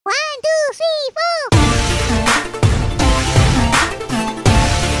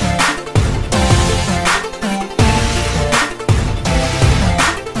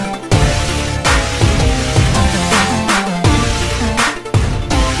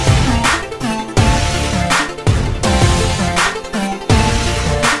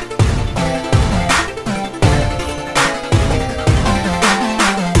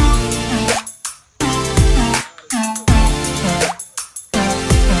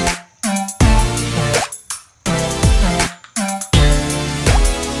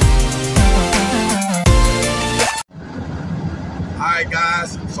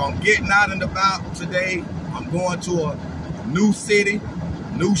getting out and about today. I'm going to a new city,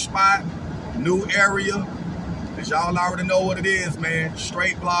 new spot, new area. As y'all already know what it is, man.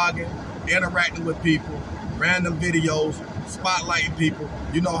 Straight blogging, interacting with people, random videos, spotlighting people.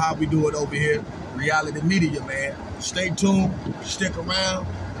 You know how we do it over here. Reality media, man. Stay tuned, stick around,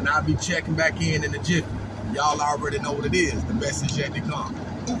 and I'll be checking back in the jiffy. Y'all already know what it is. The best is yet to come.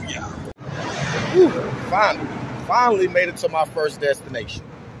 Ooh, yeah. Whew, finally made it to my first destination.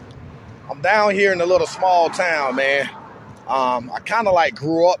 I'm down here in a little small town, man. I kind of like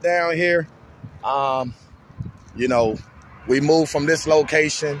grew up down here. You know, we moved from this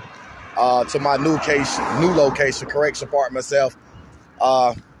location to my new location, correction part myself,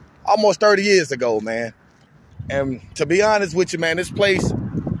 almost 30 years ago, man. And to be honest with you, man, this place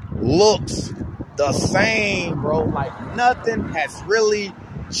looks the same, bro. Like nothing has really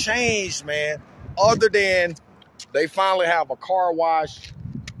changed, man, other than they finally have a car wash,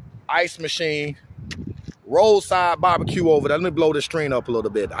 ice machine, roadside barbecue over there. Let me blow the screen up a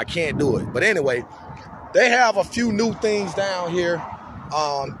little bit. I can't do it. But anyway, they have a few new things down here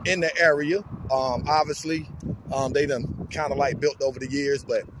in the area. Obviously, they done kind of like built over the years,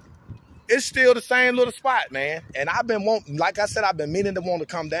 but it's still the same little spot, man. And I've been wanting, like I said, I've been meaning to want to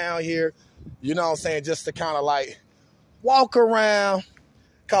come down here, you know what I'm saying, just to kind of like walk around.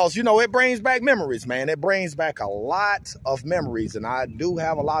 Because, you know, it brings back memories, man. It brings back a lot of memories. And I do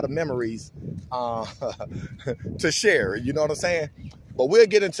have a lot of memories to share, you know what I'm saying? But we'll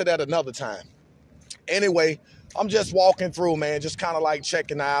get into that another time. Anyway, I'm just walking through, man, just kind of like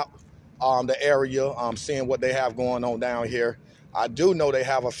checking out the area, seeing what they have going on down here. I do know they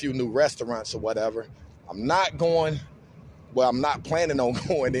have a few new restaurants or whatever. I'm not planning on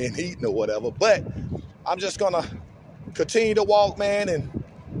going in and eating or whatever, but I'm just going to continue to walk, man, and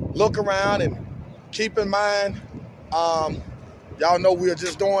look around and keep in mind, y'all know we're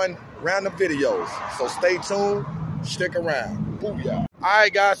just doing random videos. So stay tuned, stick around. Booyah. All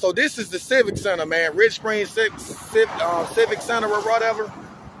right, guys, so this is the Civic Center, man. Rich Springs Civic Center or whatever.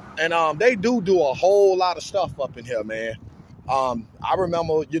 And they do a whole lot of stuff up in here, man. I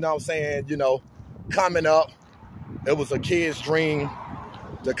remember, you know what I'm saying, you know, coming up, it was a kid's dream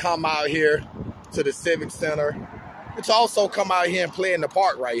to come out here to the Civic Center. It's also come out here and play in the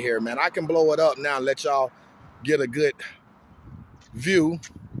park right here, man. I can blow it up now and let y'all get a good view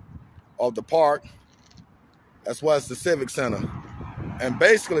of the park. That's what's the Civic Center. And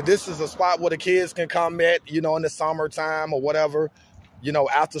basically, this is a spot where the kids can come at, you know, in the summertime or whatever, you know,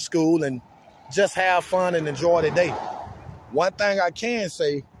 after school and just have fun and enjoy the day. One thing I can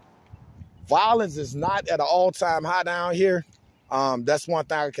say, violence is not at an all-time high down here. That's one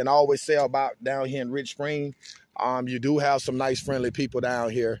thing I can always say about down here in Rich Springs. You do have some nice, friendly people down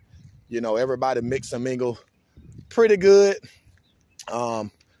here. You know, everybody mix and mingle pretty good.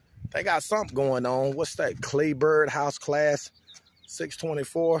 They got something going on. What's that? Claybird House Class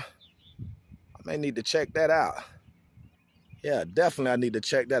 624. I may need to check that out. Yeah, definitely I need to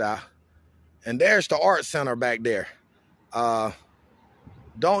check that out. And there's the art center back there.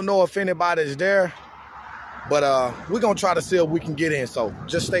 Don't know if anybody's there, but we're going to try to see if we can get in. So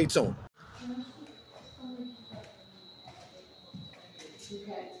just stay tuned.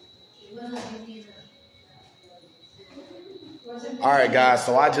 All right, guys,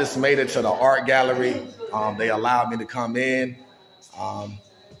 so I just made it to the art gallery. They allowed me to come in,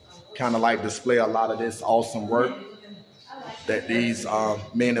 kind of like display a lot of this awesome work that these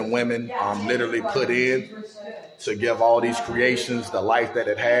men and women literally put in to give all these creations the life that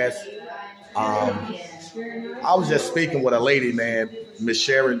it has. I was just speaking with a lady, man, Miss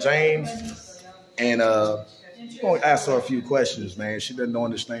Sharon James, and I'm going to ask her a few questions, man. She's been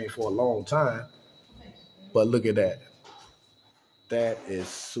doing this thing for a long time, but look at that. That is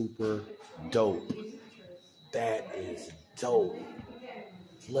super dope. That is dope.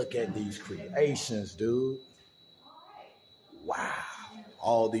 Look at these creations, dude. Wow.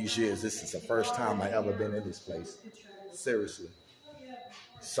 All these years, this is the first time I ever been in this place. Seriously.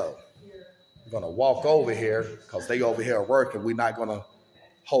 So, we're going to walk over here because they over here working. We're not going to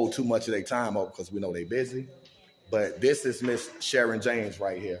hold too much of their time up because we know they're busy. But this is Miss Sharon James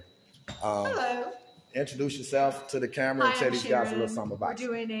right here. Hello. Introduce yourself to the camera and tell these guys a little something about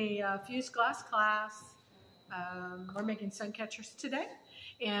you. We're doing a fused glass class. We're making sun catchers today.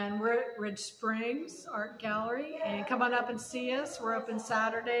 And we're at Rich Springs Art Gallery. And come on up and see us. We're open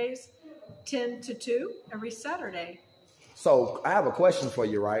Saturdays, 10 to 2, every Saturday. So I have a question for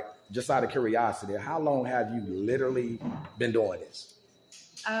you, right? Just out of curiosity. How long have you literally been doing this?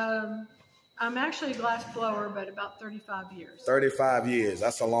 I'm actually a glass blower, but about 35 years. 35 years.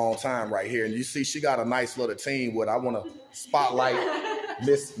 That's a long time right here. And you see, she got a nice little team with. I want to spotlight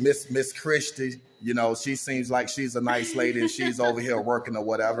Miss Christie. You know, she seems like she's a nice lady, and she's over here working or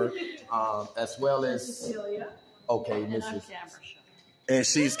whatever. As well as Cecilia. Okay, And I'm Mrs. camera shy. And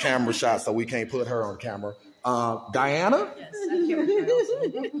she's camera shy, so we can't put her on camera. Diana, Yes, I'm camera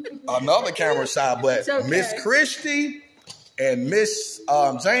shy also. another camera shy, but It's okay. Miss Christie and Miss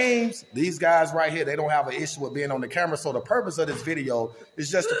James, these guys right here, they don't have an issue with being on the camera. So the purpose of this video is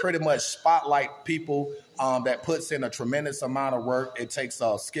just to pretty much spotlight people that puts in a tremendous amount of work. It takes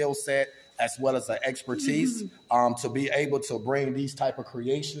a skill set as well as an expertise to be able to bring these type of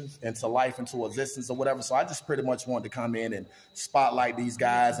creations into life, into existence or whatever. So I just pretty much wanted to come in and spotlight these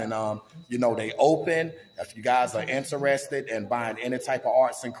guys. And, you know, they open. If you guys are interested in buying any type of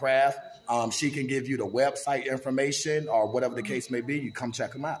arts and craft, she can give you the website information or whatever the case may be. You come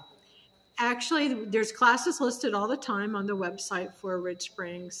check them out. Actually, there's classes listed all the time on the website for Ridge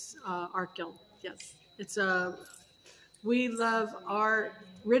Springs Art Guild. Yes, it's we love art.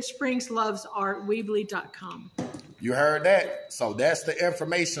 Ridge Springs loves art. Weebly.com. You heard that? So that's the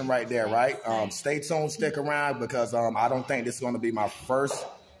information right there, right? Stay tuned, stick around, because I don't think this is going to be my first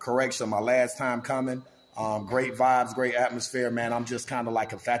correction, my last time coming. Great vibes, great atmosphere, man. I'm just kind of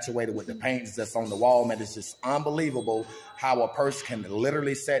like infatuated with the paintings that's on the wall, man. It's just unbelievable how a person can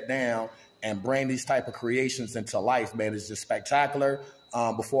literally sit down and bring these type of creations into life, man. It's just spectacular.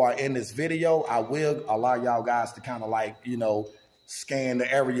 Before I end this video, I will allow y'all guys to kind of like, you know, scan the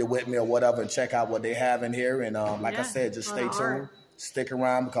area with me or whatever and check out what they have in here. And like I said, just stay tuned, stick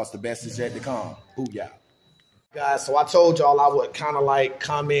around, because the best is yet to come. Booyah. Guys, so I told y'all I would kind of like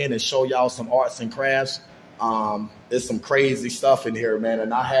come in and show y'all some arts and crafts. There's some crazy stuff in here, man.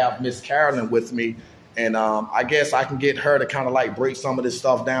 And I have Miss Carolyn with me. And I guess I can get her to kind of like break some of this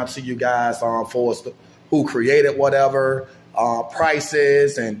stuff down to you guys for us, who created whatever,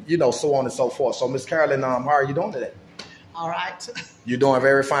 prices, and, you know, so on and so forth. So, Miss Carolyn, how are you doing today? All right. You're doing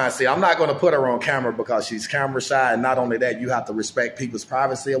very fine. See, I'm not going to put her on camera because she's camera shy. And not only that, you have to respect people's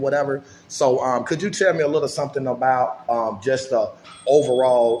privacy or whatever. So could you tell me a little something about just the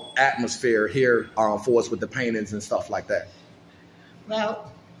overall atmosphere here for us with the paintings and stuff like that?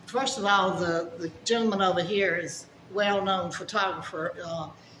 Well, first of all, the gentleman over here is a well-known photographer.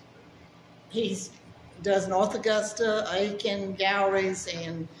 He does North Augusta, Aiken galleries,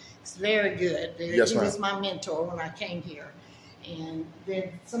 and it's very good. Yes, he ma'am. was my mentor when I came here. And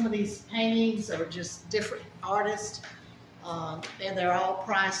then some of these paintings are just different artists, and they're all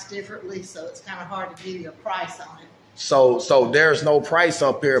priced differently, so it's kind of hard to give you a price on it. So there's no price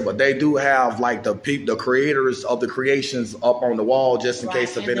up here, but they do have like the creators of the creations up on the wall, just in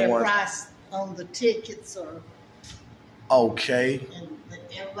case if anyone. They're priced on the tickets, or okay. and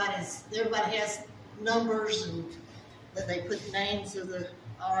everybody has numbers, and that they put names of the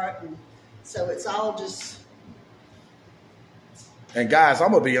art, and so it's all just. And guys,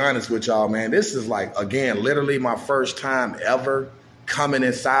 I'm going to be honest with y'all, man. This is like, again, literally my first time ever coming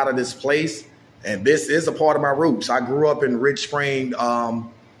inside of this place. And this is a part of my roots. I grew up in Ridge Spring,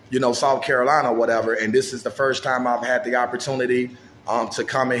 you know, South Carolina or whatever. And this is the first time I've had the opportunity to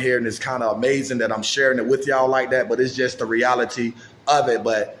come in here. And it's kind of amazing that I'm sharing it with y'all like that. But it's just the reality of it.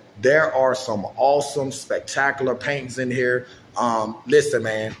 But there are some awesome, spectacular paintings in here. Listen,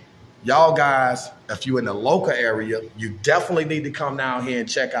 man. Y'all guys, if you're in the local area, you definitely need to come down here and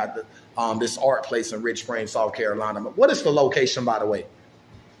check out the, this art place in Ridge Spring, South Carolina. What is the location, by the way?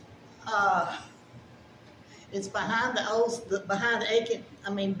 It's behind behind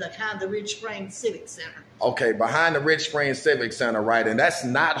the Ridge Spring Civic Center. Okay, behind the Ridge Spring Civic Center, right? And that's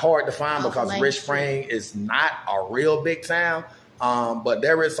not hard to find because Ridge Spring is not a real big town. But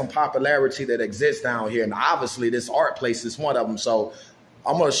there is some popularity that exists down here. And obviously this art place is one of them. So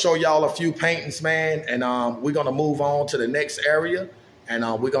I'm going to show y'all a few paintings, man, and we're going to move on to the next area, and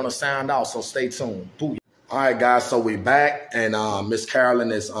we're going to sound out, so stay tuned. Booyah. All right, guys, so we back, and Miss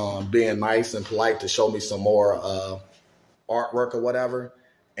Carolyn is being nice and polite to show me some more artwork or whatever,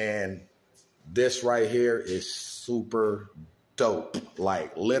 and this right here is super dope.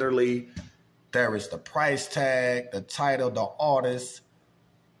 Like, literally, there is the price tag, the title, the artist,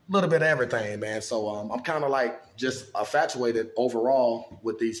 a little bit of everything, man. So I'm kind of like just infatuated overall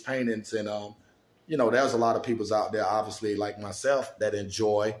with these paintings. And, you know, there's a lot of peoples out there, obviously, like myself, that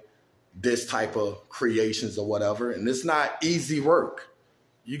enjoy this type of creations or whatever. And it's not easy work.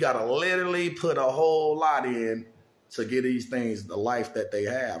 You got to literally put a whole lot in to get these things the life that they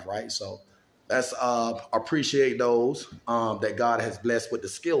have, right? So let's appreciate those that God has blessed with the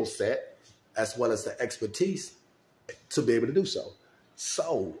skill set as well as the expertise to be able to do so.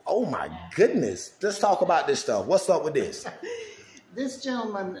 So, oh my goodness. Let's talk about this stuff. What's up with this? This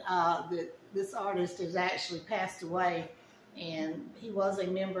gentleman, this artist has actually passed away, and he was a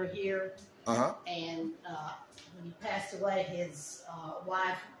member here. And when he passed away, his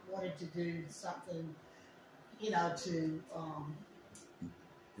wife wanted to do something, you know, to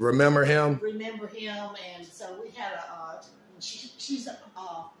remember him. And so we had she's an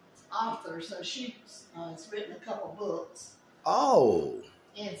author, so she's written a couple books. Oh.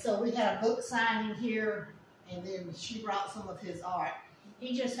 And so we had a book signing here, and then she brought some of his art.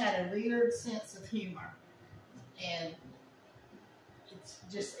 He just had a weird sense of humor, and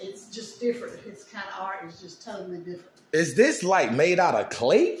it's just different. His kind of art is just totally different. Is this like made out of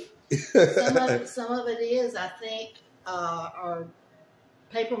clay? some of it is, I think, are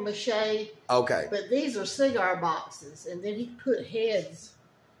paper mache. Okay. But these are cigar boxes, and then he put heads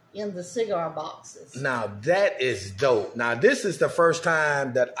in the cigar boxes. Now that is dope. Now this is the first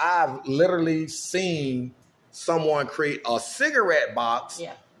time that I've literally seen someone create a cigarette box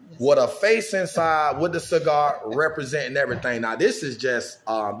with a face inside with the cigar representing everything. Now this is just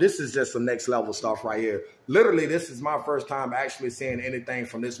some next level stuff right here. Literally, this is my first time actually seeing anything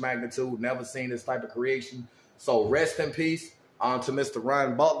from this magnitude. Never seen this type of creation. So rest in peace to Mr.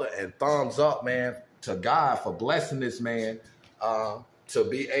 Ron Butler, and thumbs up, man, to God for blessing this man to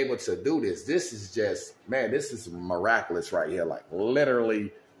be able to do this. This is just, man, this is miraculous right here, like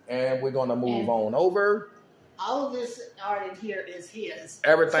literally. And we're gonna move on over. All of this art in here is his.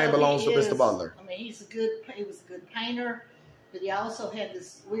 Everything belongs to Mr. Butler. I mean, he was a good painter, but he also had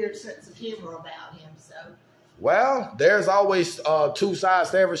this weird sense of humor about him. So, well, there's always two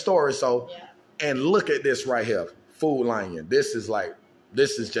sides to every story. So, and look at this right here, Food Lion. This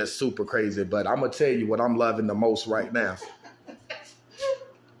is just super crazy. But I'm gonna tell you what I'm loving the most right now.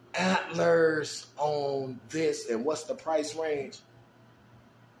 Antlers on this, and what's the price range?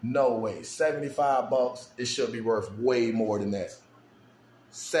 No way. $75. It should be worth way more than that.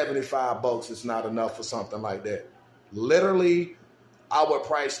 $75 is not enough for something like that. Literally, I would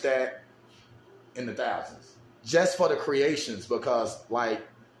price that in the thousands just for the creations, because like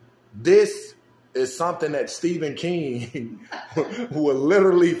this is something that Stephen King would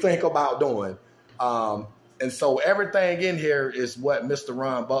literally think about doing. And so everything in here is what Mr.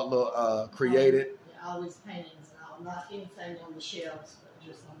 Ron Butler created. All these paintings, not anything on the shelves, but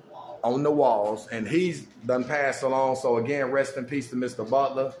just on the walls. On the walls, and he's done passed along. So again, rest in peace to Mr.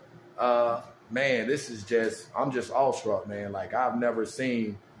 Butler. Man, this is just, I'm just awestruck, man. Like I've never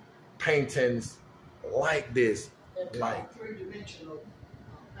seen paintings like this. Like three-dimensional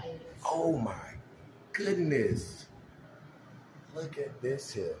paintings. Oh my goodness. Look at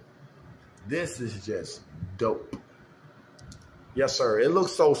this here. This is just dope. Yes, sir. It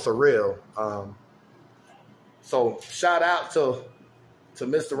looks so surreal. So shout out to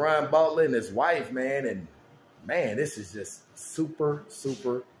Mr. Ron Butler and his wife, man. And man, this is just super,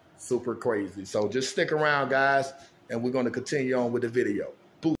 super, super crazy. So just stick around, guys, and we're going to continue on with the video.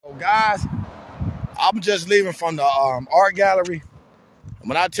 So guys, I'm just leaving from the art gallery.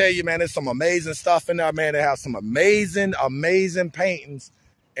 When I tell you, man, there's some amazing stuff in there, man. They have some amazing, amazing paintings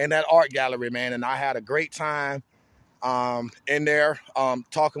in that art gallery, man. And I had a great time in there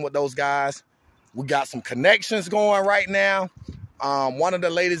talking with those guys. We got some connections going right now. One of the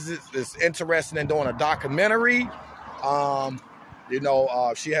ladies is interested in doing a documentary. You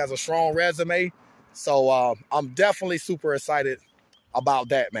know, she has a strong resume. So I'm definitely super excited about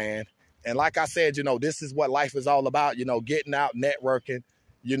that, man. And like I said, you know, this is what life is all about, you know, getting out, networking,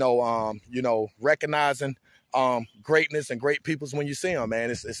 you know, recognizing greatness and great peoples when you see them, man.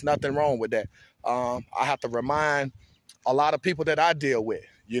 It's nothing wrong with that. I have to remind a lot of people that I deal with,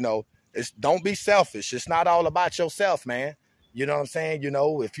 you know, don't be selfish. It's not all about yourself, man. You know what I'm saying? You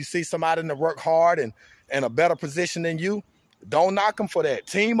know, if you see somebody that work hard and in a better position than you, don't knock them for that.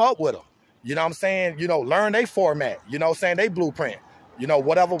 Team up with them. You know what I'm saying? You know, learn their format. You know what I'm saying? They blueprint. You know,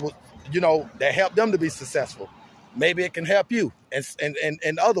 whatever, you know, that helped them to be successful. Maybe it can help you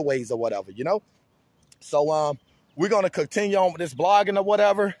in other ways or whatever, you know? So we're going to continue on with this blogging or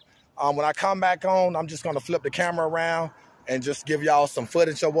whatever. When I come back on, I'm just going to flip the camera around and just give y'all some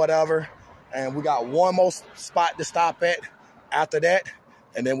footage or whatever. And we got one more spot to stop at after that.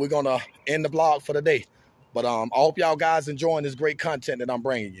 And then we're going to end the blog for the day. But I hope y'all guys enjoying this great content that I'm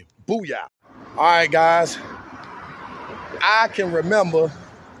bringing you. Booyah. All right, guys. I can remember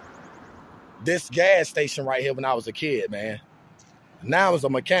this gas station right here when I was a kid, man. Now it's a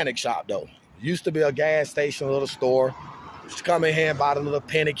mechanic shop, though. Used to be a gas station, a little store. Just come in here and buy the little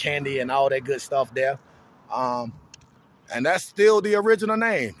penny candy and all that good stuff there. And that's still the original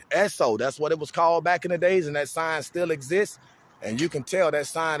name, Esso. That's what it was called back in the days, and that sign still exists. And you can tell that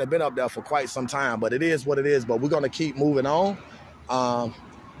sign had been up there for quite some time, but it is what it is. But we're going to keep moving on.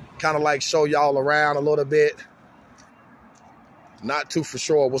 Kind of like show y'all around a little bit. Not too for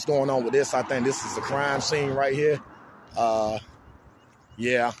sure what's going on with this. I think this is a crime scene right here.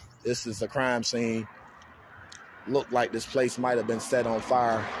 Yeah, this is a crime scene. Looked like this place might have been set on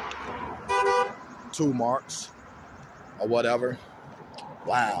fire. 2 marks or whatever.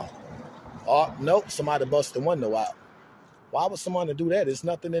 Wow. Oh, nope, somebody busted the window out. Why would someone do that? There's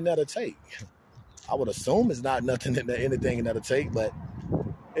nothing in there to take. I would assume it's not nothing in there, anything in there to take, but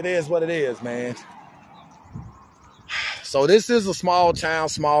it is what it is, man. So this is a small town,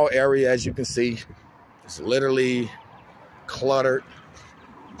 small area, as you can see. It's literally cluttered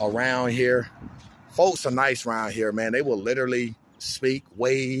around here. Folks are nice around here, man. They will literally speak,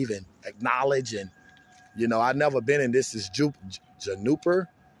 wave, and acknowledge. And, you know, I've never been in this. Is Juniper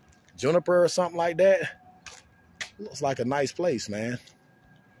or something like that. Looks like a nice place, man.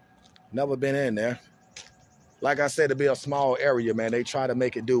 Never been in there. Like I said, to be a small area, man, they try to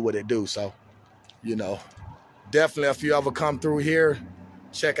make it do what it do. So, you know, definitely if you ever come through here,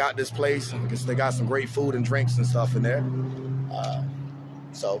 check out this place because they got some great food and drinks and stuff in there.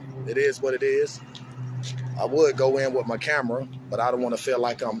 So it is what it is. I would go in with my camera, but I don't want to feel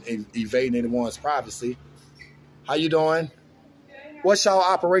like I'm evading anyone's privacy. How you doing? What's y'all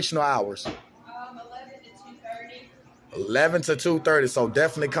operational hours? 11 to 2:30. So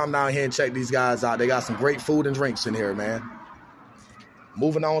definitely come down here and check these guys out. They got some great food and drinks in here, man.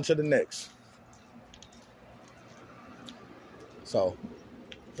 Moving on to the next. So,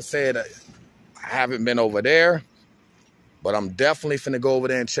 I said I haven't been over there, but I'm definitely finna go over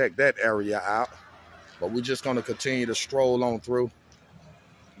there and check that area out. But we're just gonna continue to stroll on through,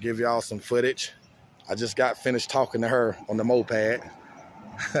 give y'all some footage. I just got finished talking to her on the moped.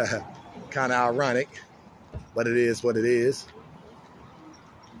 Kind of ironic, but it is what it is.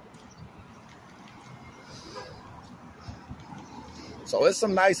 So it's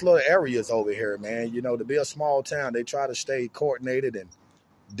some nice little areas over here, man. You know, to be a small town, they try to stay coordinated and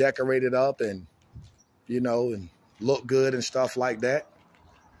decorated up and, you know, and look good and stuff like that.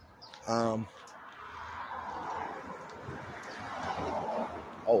 Oh,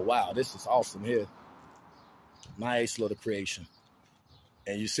 wow, this is awesome here. Nice little creation.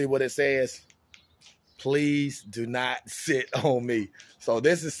 And you see what it says? Please do not sit on me. So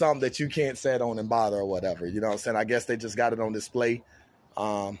this is something that you can't sit on and bother or whatever. You know what I'm saying? I guess they just got it on display,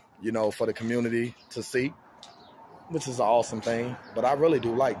 you know, for the community to see, which is an awesome thing. But I really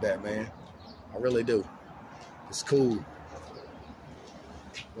do like that, man. I really do. It's cool.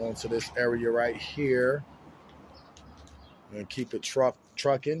 Going to this area right here. And keep it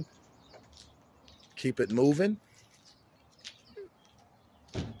trucking. Keep it moving.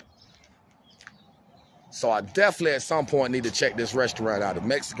 So I definitely at some point need to check this restaurant out, a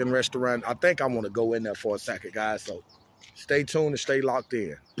Mexican restaurant. I think I want to go in there for a second, guys. So stay tuned and stay locked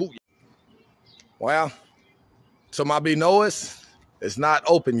in. Booyah. Well, to my be knowest, it's not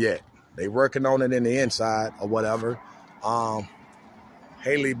open yet. They working on it in the inside or whatever.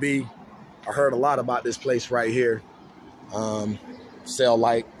 Haley B, I heard a lot about this place right here. Sell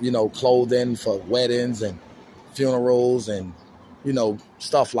like, you know, clothing for weddings and funerals and, you know,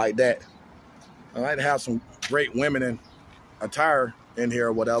 stuff like that. I like to have some great women in attire in here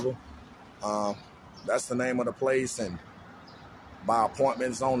or whatever. That's the name of the place, and by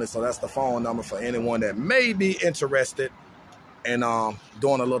appointments only. So that's the phone number for anyone that may be interested in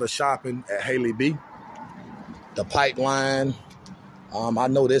doing a little shopping at Haley B. The Pipeline. I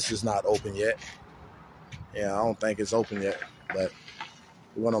know this is not open yet. Yeah, I don't think it's open yet, but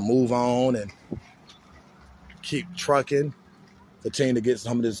we're gonna move on and keep trucking. Continue to get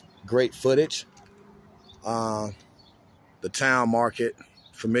some of this great footage. The town market,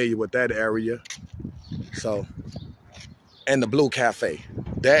 familiar with that area. So, and the Blue Cafe,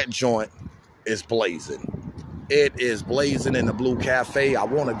 that joint is blazing. It is blazing in the Blue Cafe. I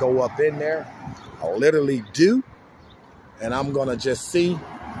want to go up in there. I literally do. And I'm going to just see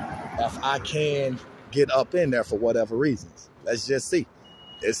if I can get up in there for whatever reasons. Let's just see.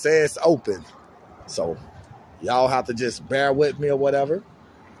 It says open. So y'all have to just bear with me or whatever.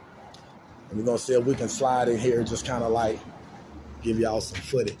 And we're going to see if we can slide in here, just kind of like give y'all some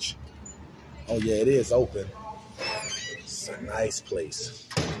footage. Oh, yeah, it is open. It's a nice place.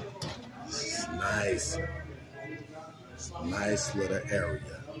 It's nice. It's a nice little area.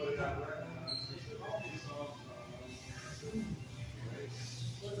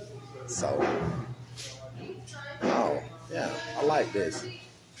 So, oh, yeah, I like this.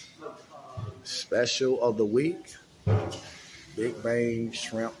 Special of the week, Big Bang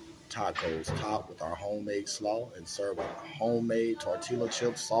Shrimp tacos topped with our homemade slaw and served with homemade tortilla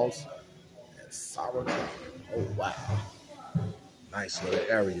chip sauce and sour cream. Oh, wow. Nice little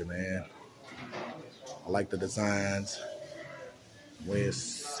area, man. I like the designs, where it's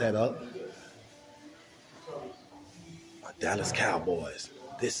set up. My Dallas Cowboys.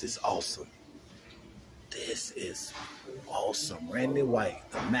 This is awesome. This is awesome. Randy White,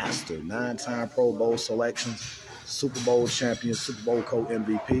 the master, 9-time Pro Bowl selections, Super Bowl champion, Super Bowl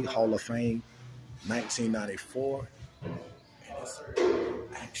co-MVP, Hall of Fame, 1994. And it's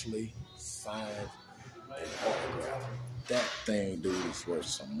actually signed and autographed. That thing, dude, is worth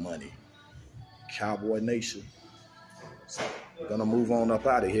some money. Cowboy Nation. So we're gonna move on up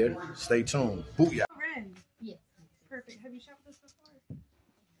out of here. Stay tuned. Booyah. Ren. Yes. Perfect. Have you shopped with us before?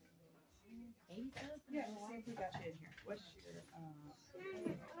 Yeah, see if we got you in here. What's your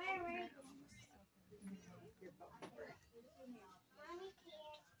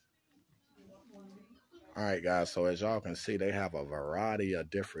All right, guys. So as y'all can see, they have a variety of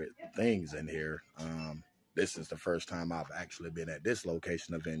different things in here. This is the first time I've actually been at this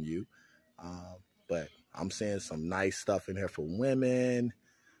location of venue, but I'm seeing some nice stuff in here for women,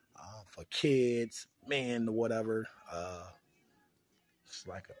 for kids, men, whatever. It's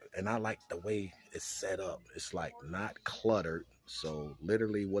like, and I like the way it's set up. It's like not cluttered. So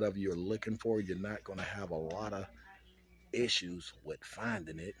literally, whatever you're looking for, you're not gonna have a lot of issues with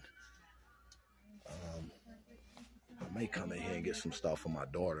finding it. I may come in here and get some stuff for my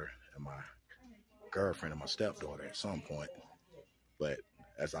daughter and my girlfriend and my stepdaughter at some point. But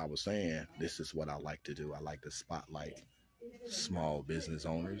as I was saying, this is what I like to do. I like to spotlight small business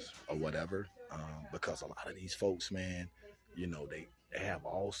owners or whatever, because a lot of these folks, man, you know, they have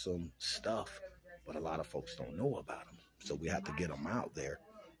awesome stuff, but a lot of folks don't know about them. So we have to get them out there,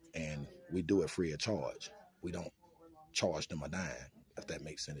 and we do it free of charge. We don't charge them a dime, if that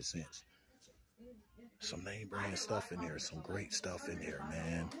makes any sense. Some name brand stuff in there, some great stuff in here,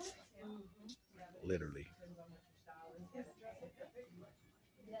 man. Literally.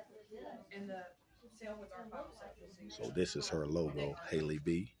 So this is her logo, Haley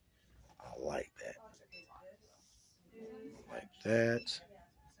B. I like that. Like that.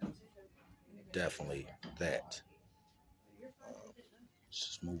 Definitely that.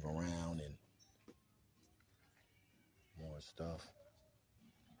 Just move around and more stuff.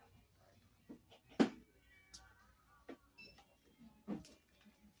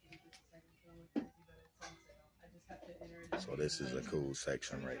 So this is a cool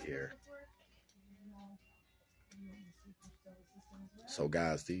section right here. So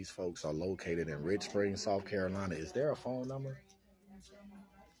guys, these folks are located in Rich Springs, South Carolina. Is there a phone number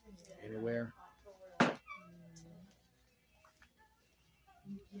anywhere?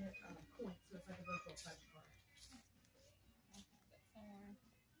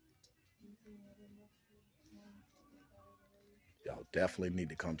 Y'all definitely need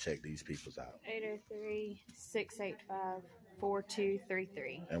to come check these peoples out.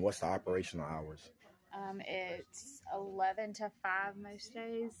 803-685-4233. And what's the operational hours? It's 11 to 5 most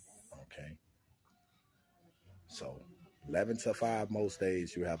days. Okay. So 11 to 5 most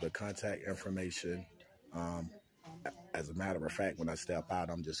days. You have the contact information. As a matter of fact, when I step out,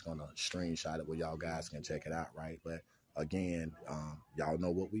 I'm just going to screenshot it where y'all guys can check it out, right? But again, y'all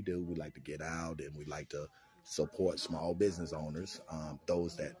know what we do. We like to get out and we like to support small business owners,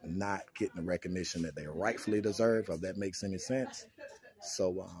 those that not getting the recognition that they rightfully deserve, if that makes any sense.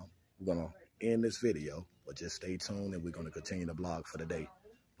 So we're going to end this video, but just stay tuned and we're going to continue the blog for the day.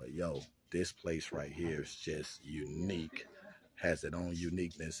 But yo, this place right here is just unique, has its own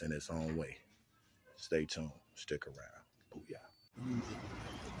uniqueness in its own way. Stay tuned, stick around. Booyah. You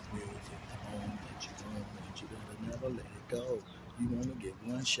better never let it go. You want to get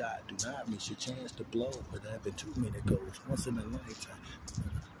one shot, do not miss your chance to blow. But there have been too many goals once in a lifetime.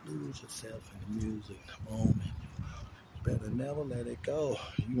 You lose yourself in the music. Come on, man. You better never let it go.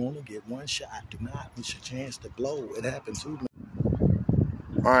 You want to get one shot, do not miss your chance to blow. It happened too many.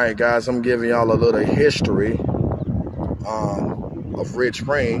 All right, guys, I'm giving y'all a little history of Rich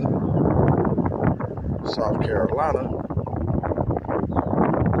Springs, South Carolina.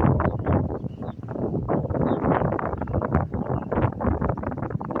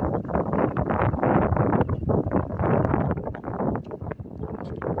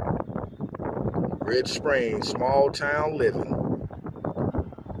 Rich Springs, small town living.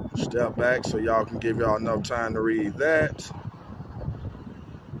 Step back so y'all can give y'all enough time to read that.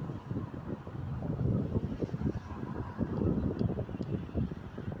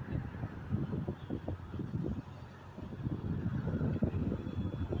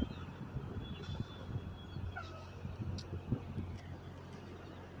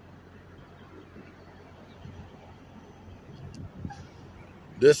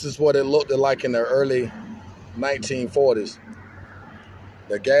 This is what it looked like in the early 1940s.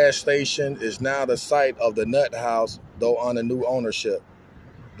 The gas station is now the site of the Nut House, though under new ownership.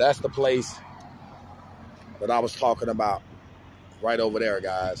 That's the place that I was talking about right over there,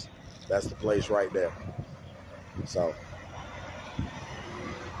 guys. That's the place right there. So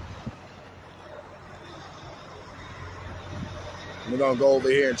we're going to go over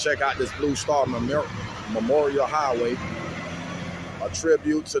here and check out this Blue Star Memorial Highway, a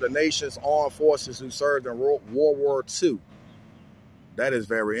tribute to the nation's armed forces who served in World War II. That is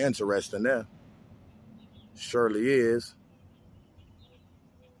very interesting there. Surely is.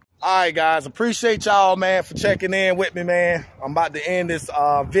 All right, guys. Appreciate y'all, man, for checking in with me, man. I'm about to end this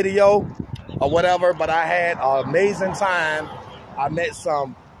video or whatever, but I had an amazing time. I met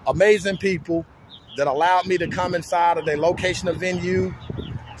some amazing people that allowed me to come inside of their location of venue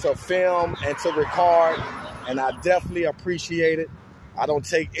to film and to record, and I definitely appreciate it. I don't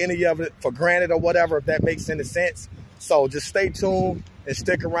take any of it for granted or whatever, if that makes any sense. So just stay tuned and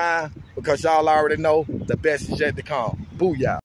stick around, because y'all already know the best is yet to come. Booyah.